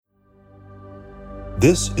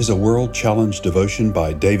This is a World Challenge devotion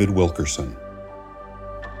by David Wilkerson.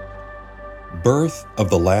 Birth of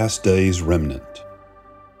the Last Days Remnant.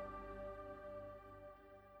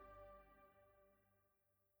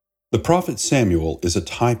 The prophet Samuel is a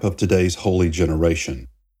type of today's holy generation,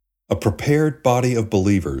 a prepared body of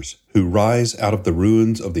believers who rise out of the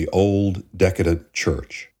ruins of the old, decadent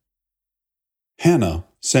church. Hannah,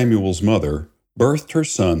 Samuel's mother, birthed her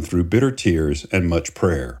son through bitter tears and much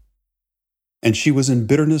prayer. And she was in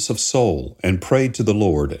bitterness of soul, and prayed to the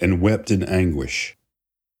Lord, and wept in anguish.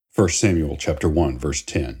 1 Samuel chapter 1, verse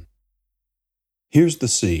 10. Here's the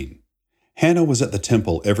scene. Hannah was at the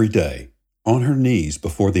temple every day, on her knees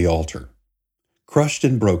before the altar, crushed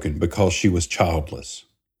and broken because she was childless.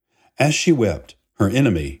 As she wept, her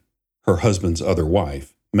enemy, her husband's other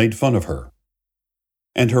wife, made fun of her.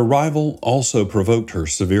 And her rival also provoked her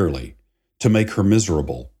severely, to make her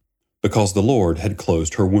miserable, because the Lord had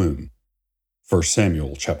closed her womb. 1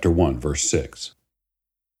 Samuel chapter 1, verse 6.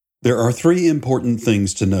 There are three important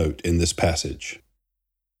things to note in this passage.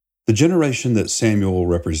 The generation that Samuel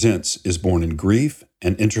represents is born in grief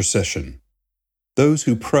and intercession. Those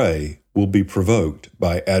who pray will be provoked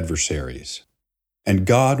by adversaries, and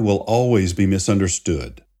God will always be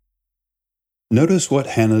misunderstood. Notice what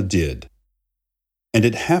Hannah did. And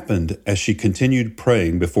it happened as she continued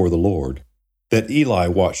praying before the Lord, that Eli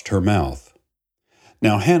watched her mouth.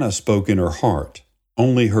 Now Hannah spoke in her heart,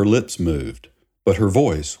 only her lips moved, but her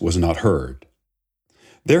voice was not heard.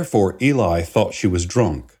 Therefore Eli thought she was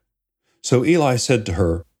drunk. So Eli said to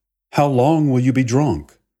her, "How long will you be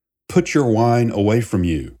drunk? Put your wine away from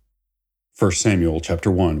you." 1 Samuel chapter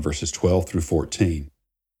 1, verses 12 through 14.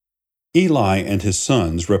 Eli and his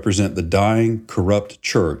sons represent the dying, corrupt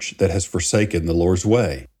church that has forsaken the Lord's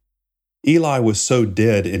way. Eli was so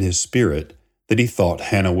dead in his spirit that he thought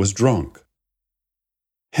Hannah was drunk.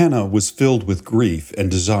 Hannah was filled with grief and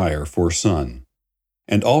desire for a son,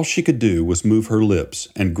 and all she could do was move her lips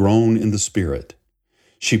and groan in the spirit.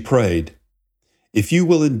 She prayed, "If you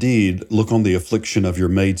will indeed look on the affliction of your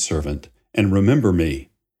maidservant, and remember me,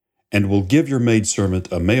 and will give your maidservant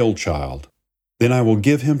a male child, then I will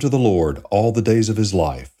give him to the Lord all the days of his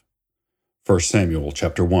life." 1 Samuel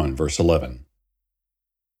chapter 1, verse 11.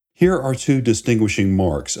 Here are two distinguishing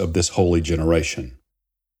marks of this holy generation.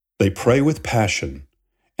 They pray with passion,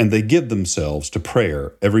 and they give themselves to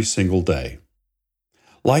prayer every single day.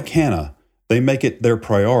 Like Hannah, they make it their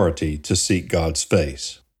priority to seek God's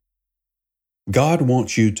face. God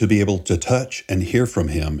wants you to be able to touch and hear from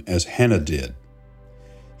Him as Hannah did.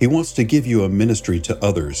 He wants to give you a ministry to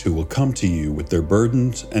others who will come to you with their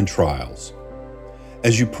burdens and trials.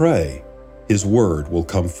 As you pray, His Word will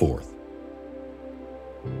come forth.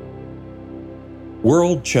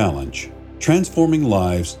 World Challenge: Transforming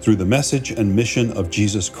lives through the message and mission of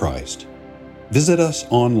Jesus Christ. Visit us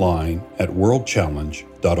online at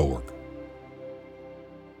worldchallenge.org.